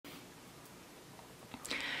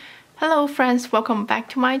Hello friends, welcome back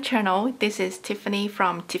to my channel. This is Tiffany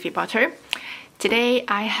from Tiffy Butter. Today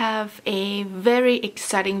I have a very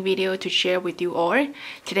exciting video to share with you all.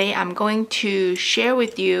 Today I'm going to share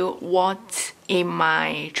with you what's in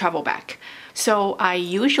my travel bag. So I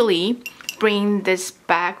usually bring this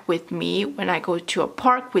bag with me when I go to a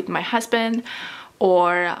park with my husband,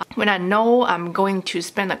 or when I know I'm going to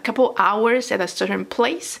spend a couple hours at a certain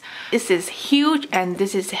place. This is huge and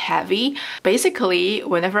this is heavy. Basically,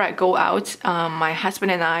 whenever I go out, my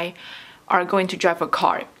husband and I are going to drive a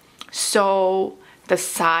car. So the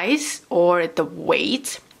size or the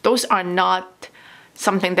weight, those are not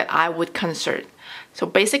something that I would consider. So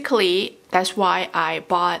basically, that's why I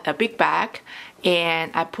bought a big bag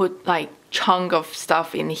and I put like chunk of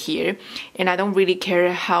stuff in here, and I don't really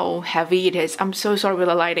care how heavy it is. I'm so sorry with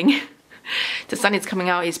the lighting. The sun is coming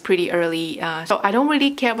out, it's pretty early, so I don't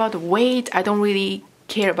really care about the weight. I don't really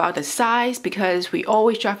care about the size because we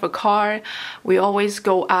always drive a car, we always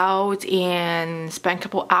go out and spend a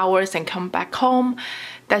couple hours and come back home.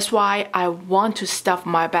 That's why I want to stuff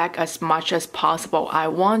my bag as much as possible. I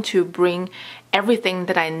want to bring everything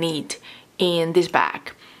that I need in this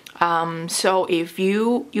bag. So if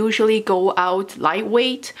you usually go out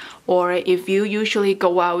lightweight, or if you usually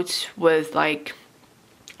go out with like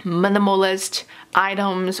minimalist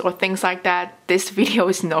items or things like that, this video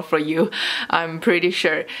is not for you, I'm pretty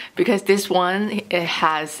sure, because this one, it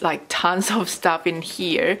has like tons of stuff in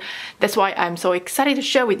here. That's why I'm so excited to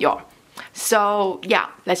share with y'all. So yeah,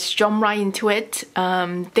 let's jump right into it.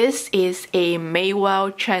 This is a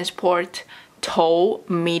Madewell Trasport tote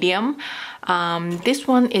medium. This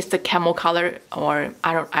one is the camel color, or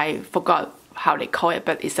I forgot how they call it,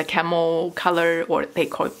 but it's a camel color, or they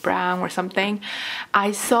call it brown or something.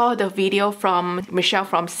 I saw the video from Michelle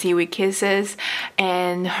from Seaweed Kisses,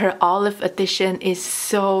 and her olive edition is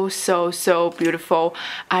so beautiful.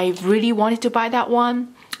 I really wanted to buy that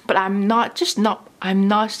one, but I'm not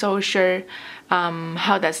so sure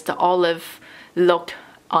how does the olive look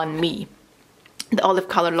on me, the olive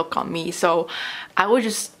color look on me. So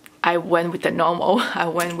I went with the normal, I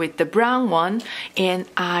went with the brown one, and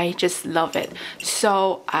I just love it.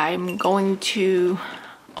 So I'm going to,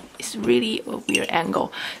 it's really a weird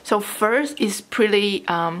angle. So first is pretty,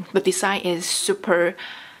 the design is super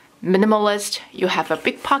minimalist. You have a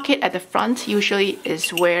big pocket at the front, usually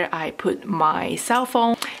is where I put my cell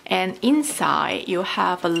phone, and inside you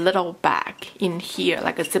have a little bag in here,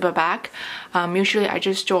 like a zipper bag. Usually I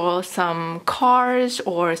just store some cards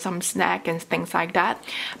or some snack and things like that,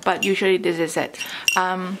 but usually this is it.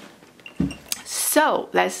 So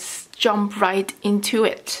let's jump right into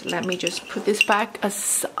it. Let me just put this bag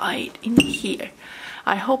aside in here.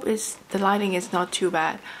 I hope the lighting is not too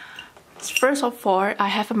bad. First of all, I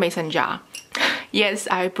have a mason jar. Yes,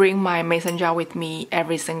 I bring my mason jar with me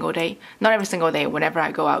every single day. Not every single day, whenever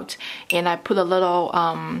I go out. And I put a little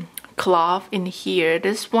cloth in here.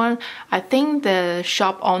 This one, I think the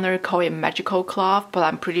shop owner called it magical cloth, but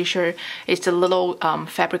I'm pretty sure it's a little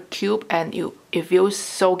fabric cube, and if you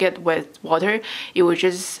soak it with water, it will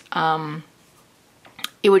just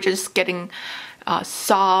getting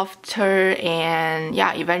softer, and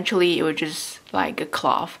yeah, eventually it will just like a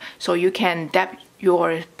cloth. So you can dab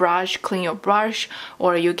your brush, clean your brush,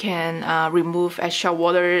 or you can remove extra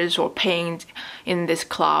waters or paint in this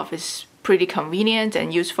cloth. It's pretty convenient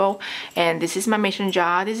and useful. And this is my mason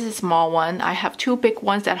jar. This is a small one. I have two big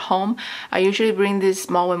ones at home. I usually bring this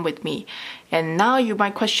small one with me. And now you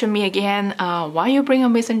might question me again, why you bring a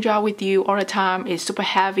mason jar with you all the time? It's super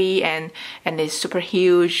heavy and it's super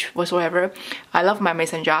huge whatsoever. I love my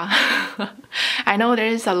mason jar. I know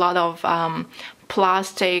there's a lot of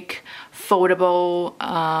plastic foldable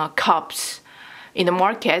cups in the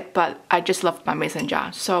market, but I just love my mason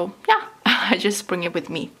jar. So yeah, I just bring it with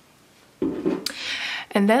me.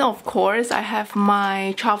 And then of course I have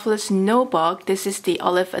my traveler's notebook. This is the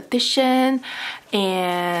olive edition,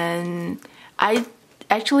 and I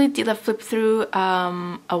actually did a flip through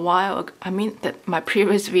a while ago. I mean, that my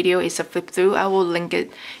previous video is a flip through. I will link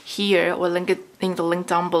it here, or link it in the link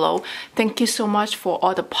down below. Thank you so much for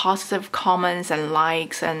all the positive comments and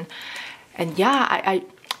likes, and yeah,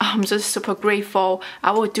 I'm just super grateful.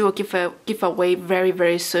 I will do a giveaway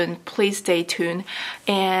very soon. Please stay tuned.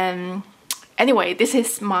 And anyway, this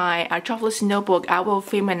is my traveler's notebook. I will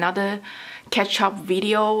film another catch-up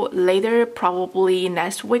video later, probably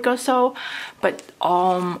next week or so, but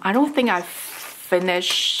I don't think I've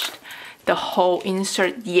finished the whole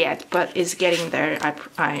insert yet, but it's getting there,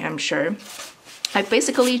 I am sure. I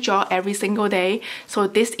basically draw every single day, so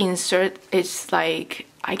this insert is like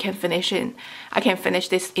I can finish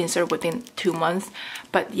this insert within 2 months.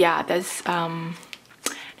 But yeah,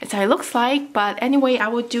 That's how it looks like. But anyway, I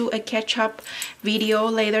will do a catch-up video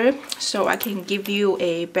later so I can give you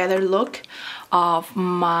a better look of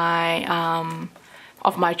my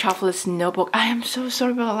traveler's notebook. I am so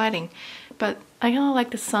sorry about the lighting, but I kind of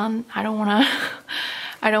like the sun. I don't wanna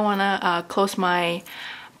close my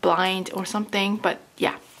blind or something, but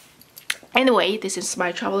yeah. Anyway, this is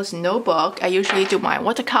my traveler's notebook. I usually do my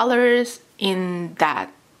watercolors in that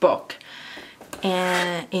book,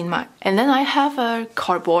 and then I have a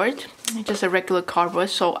cardboard, just a regular cardboard,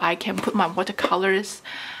 so I can put my watercolors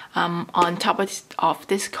on top of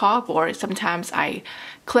this cardboard. Sometimes I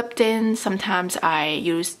clipped in, sometimes I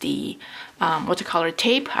use the watercolor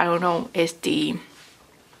tape. I don't know, it's the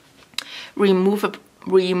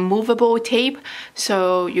removable tape,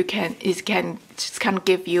 so it can just kind of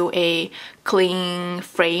give you a clean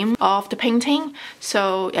frame of the painting.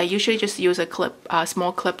 So I usually just use a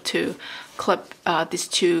small clip to clip these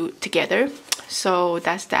two together. So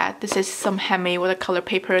that's that. This is some handmade watercolor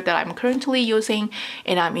paper that I'm currently using,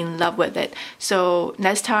 and I'm in love with it. So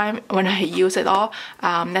next time when I use it all,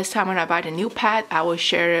 next time when I buy the new pad, I will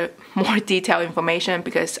share more detailed information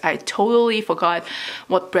because I totally forgot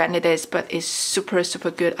what brand it is, but it's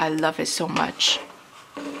super good. I love it so much.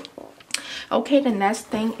 Okay, the next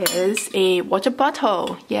thing is a water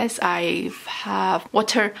bottle. Yes, I have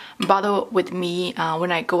water bottle with me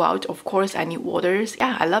when I go out. Of course, I need waters.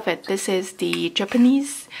 Yeah, I love it. This is the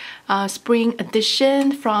Japanese spring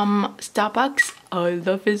edition from Starbucks. I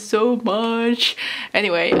love it so much.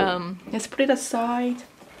 Anyway, let's put it aside.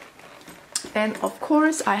 And of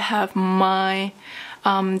course, I have my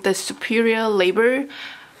the Superior Labor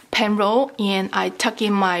pen roll, and I tuck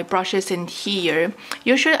in my brushes in here.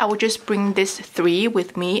 Usually I would just bring these 3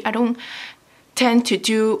 with me. I don't tend to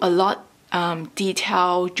do a lot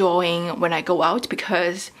detail drawing when I go out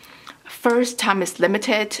because first, time is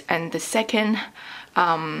limited, and the second,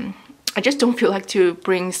 I just don't feel like to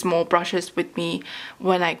bring small brushes with me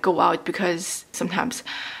when I go out because sometimes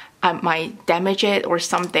I might damage it or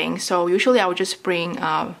something. So usually I would just bring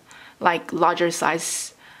like larger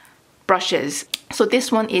size brushes. So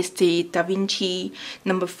this one is the Da Vinci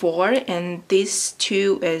number 4, and this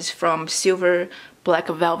 2 is from Silver Black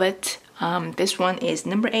Velvet. This one is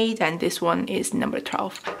number 8, and this one is number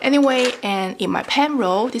 12. Anyway, and in my pen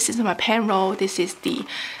roll, this is my pen roll. This is the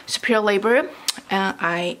Superior Labor.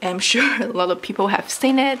 I am sure a lot of people have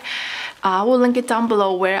seen it. I will link it down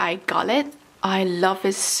below where I got it. I love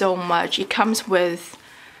it so much. It comes with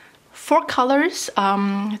 4 colors,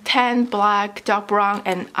 tan, black, dark brown,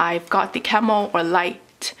 and I've got the camel or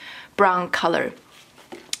light brown color.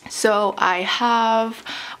 So I have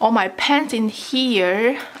all my pens in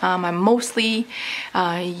here. I mostly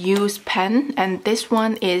use pen, and this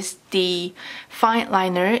one is the fine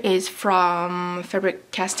liner, is from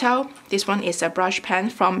Faber-Castell. This one is a brush pen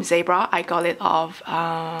from Zebra. I got it off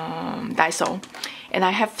Daiso. And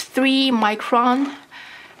I have 3 micron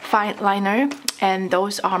fine liner, and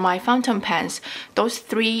those are my fountain pens. Those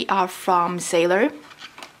 3 are from Sailor.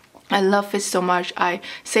 I love it so much.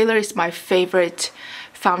 Sailor is my favorite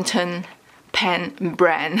fountain pen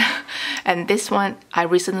brand. And this one, I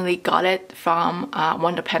recently got it from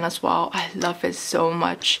Wonder Pen as well. I love it so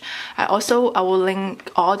much. I will link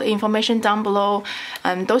all the information down below.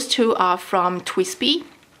 And those 2 are from TWISBY,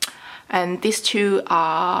 and these 2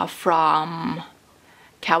 are from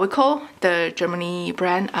Calico, the Germany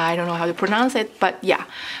brand. I don't know how to pronounce it, but yeah,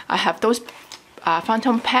 I have those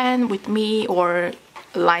fountain pen with me, or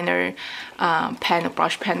liner pen or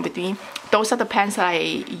brush pen with me. Those are the pens that I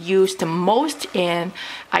use the most, and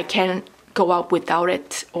I can't go out without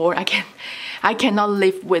it, or I cannot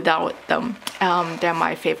live without them. They're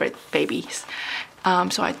my favorite babies.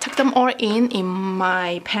 So I tuck them all in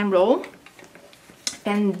my pen roll,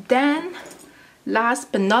 and then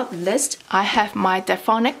last but not least, I have my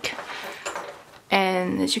Delfonics,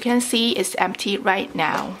 and as you can see, it's empty right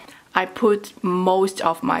now. I put most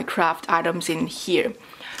of my craft items in here.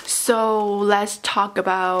 So let's talk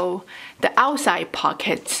about the outside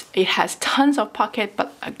pockets. It has tons of pockets,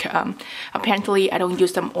 but apparently I don't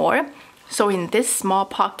use them all. So in this small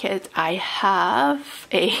pocket, I have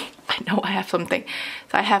I know I have something.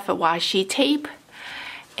 So I have a washi tape,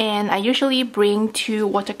 and I usually bring 2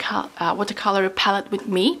 watercolor palette with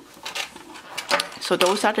me. So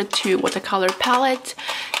those are the 2 watercolor palettes.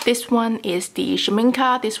 This one is the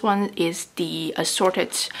Sheminka. This one is the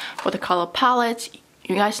assorted watercolor palette.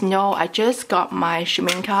 you guys know I just got my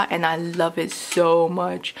Schmincke and I love it so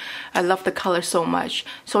much. I love the color so much.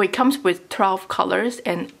 So it comes with 12 colors,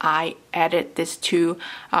 and I added these two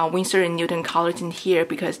Winsor & Newton colors in here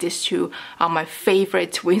because these two are my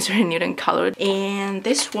favorite Winsor & Newton colors. And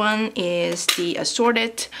this one is the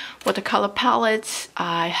assorted watercolor palettes.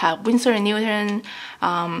 I have Winsor & Newton,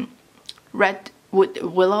 Redwood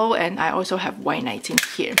Willow, and I also have White Night in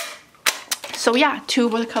here. So yeah, 2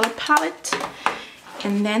 watercolor palettes.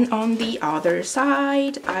 And then on the other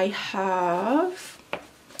side, I have,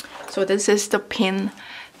 so this is the pin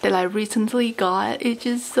that I recently got. It's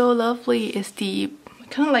just so lovely. It's the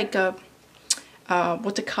kind of like a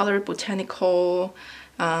watercolor botanical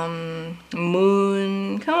moon,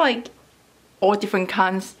 kind of like all different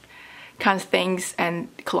kinds of things and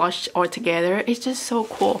collaged all together. It's just so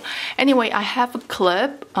cool. Anyway, I have a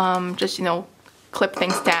clip, just, you know, clip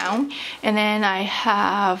things down, and then I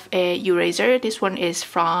have a eraser. This one is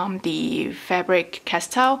from the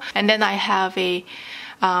Faber-Castell, and then I have a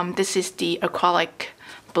this is the acrylic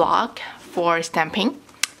block for stamping,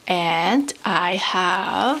 and I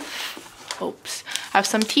have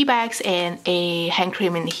some tea bags and a hand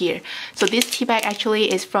cream in here. So this tea bag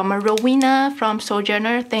actually is from a Rowena from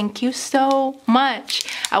Sojourner. Thank you so much.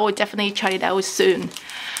 I will definitely try it out soon.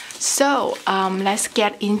 So let's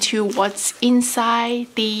get into what's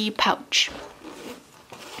inside the pouch.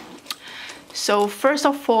 So first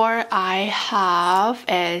of all, I have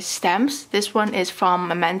stamps. This one is from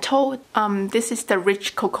Memento. This is the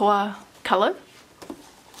rich cocoa color.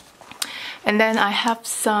 And then I have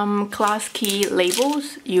some class key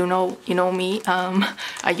labels. You know me.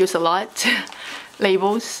 I use a lot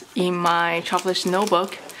labels in my traveler's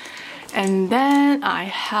notebook. And then I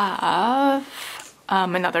have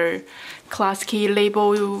another class key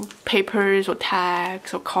label, papers or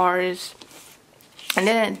tags or cards. And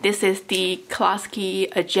then this is the class key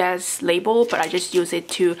jazz label, but I just use it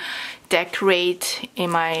to decorate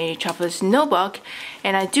in my traveler's notebook.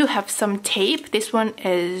 And I do have some tape. This one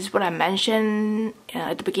is what I mentioned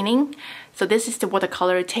at the beginning. So this is the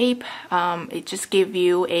watercolor tape. It just gives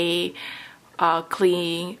you a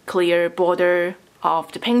clear border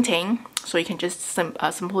of the painting, so you can just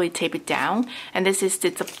simply tape it down. And this is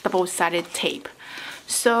the double-sided tape.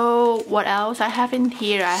 So what else I have in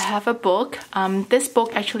here? I have a book. This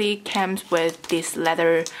book actually comes with this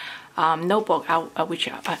leather notebook,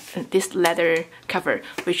 this leather cover,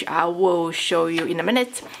 which I will show you in a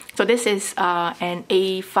minute. So this is an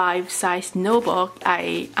A5 size notebook.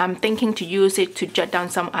 I'm thinking to use it to jot down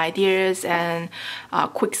some ideas and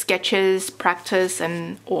quick sketches, practice,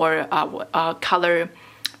 and or color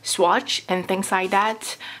swatch and things like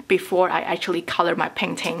that before I actually color my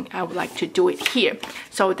painting. I would like to do it here.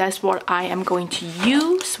 So that's what I am going to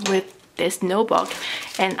use with this notebook.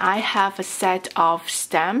 And I have a set of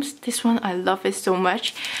stamps. This one, I love it so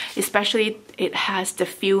much, especially it has the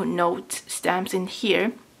few note stamps in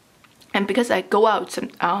here. And because I go out,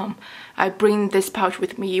 I bring this pouch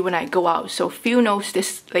with me when I go out. So few notes,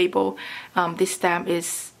 this label, this stamp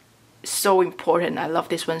is so important. I love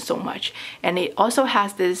this one so much. And it also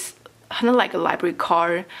has this kind of like a library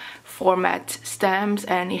card format stamps,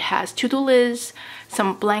 and it has to-do lists,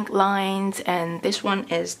 some blank lines, and this one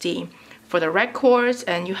is for the records,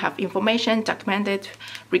 and you have information documented,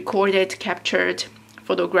 recorded, captured,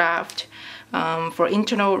 photographed, for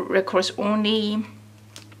internal records only.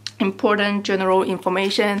 Important general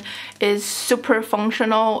information. Is super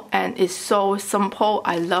functional and is so simple.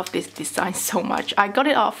 I love this design so much. I got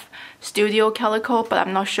it off Studio Calico, but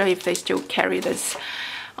I'm not sure if they still carry this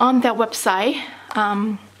on their website.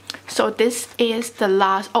 So this is the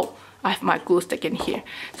last, I have my glue stick in here.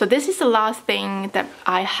 So this is the last thing that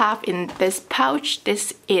I have in this pouch.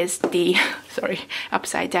 This is the, sorry,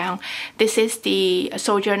 upside down. This is the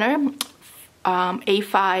Sojourner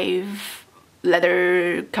A5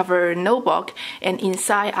 leather cover notebook, and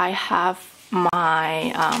inside I have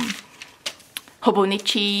my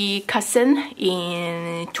Hobonichi cousin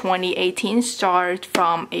in 2018, start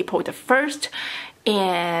from April the 1st,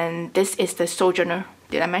 and this is the Sojourner.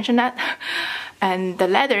 Did I mention that? And the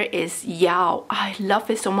leather is Yeal. I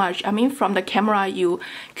love it so much. I mean, from the camera you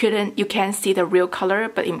can't see the real color,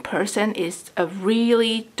 but in person it's a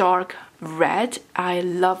really dark red. I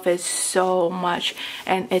love it so much,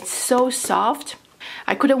 and it's so soft.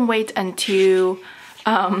 I couldn't wait until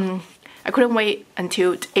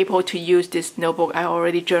April to use this notebook. I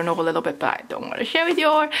already journal a little bit, but I don't want to share with you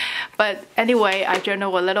all. But anyway, I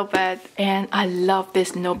journal a little bit, and I love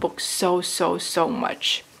this notebook so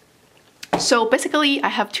much. So basically I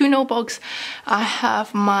have two notebooks. I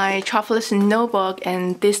have my traveler's notebook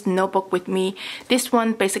and this notebook with me. This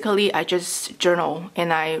one basically I just journal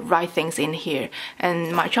and I write things in here,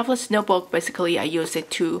 and my traveler's notebook basically I use it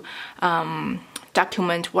to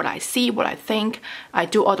document what I see, what I think. I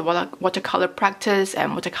do all the watercolor practice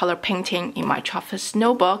and watercolor painting in my traveler's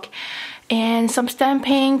notebook, and some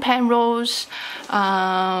stamping, pen rolls,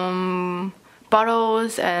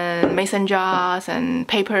 bottles and mason jars and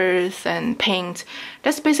papers and paint.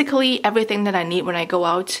 That's basically everything that I need when I go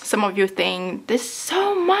out. Some of you think this is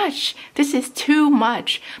so much, this is too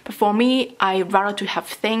much, but for me I rather to have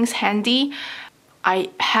things handy. I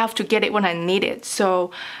have to get it when I need it.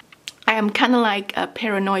 So I am kind of like a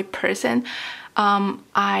paranoid person.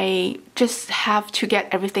 I just have to get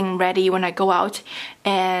everything ready when I go out,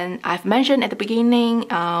 and I've mentioned at the beginning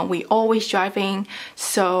we always driving,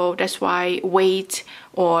 so that's why the weight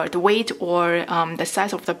or the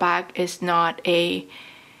size of the bag is not the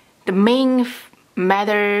main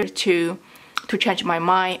matter to change my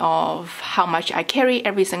mind of how much I carry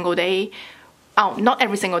every single day. Oh, not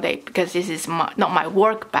every single day, because this is not my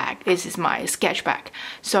work bag, this is my sketch bag.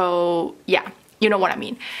 So yeah, you know what I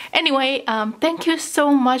mean. Anyway, thank you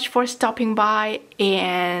so much for stopping by,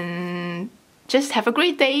 and just have a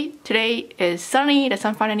great day. Today is sunny, the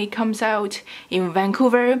sun finally comes out in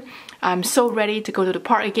Vancouver. I'm so ready to go to the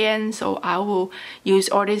park again, so I will use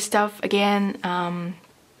all this stuff again.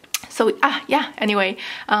 Yeah, anyway,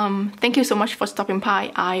 thank you so much for stopping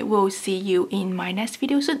by. I will see you in my next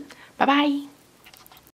video soon. Bye bye.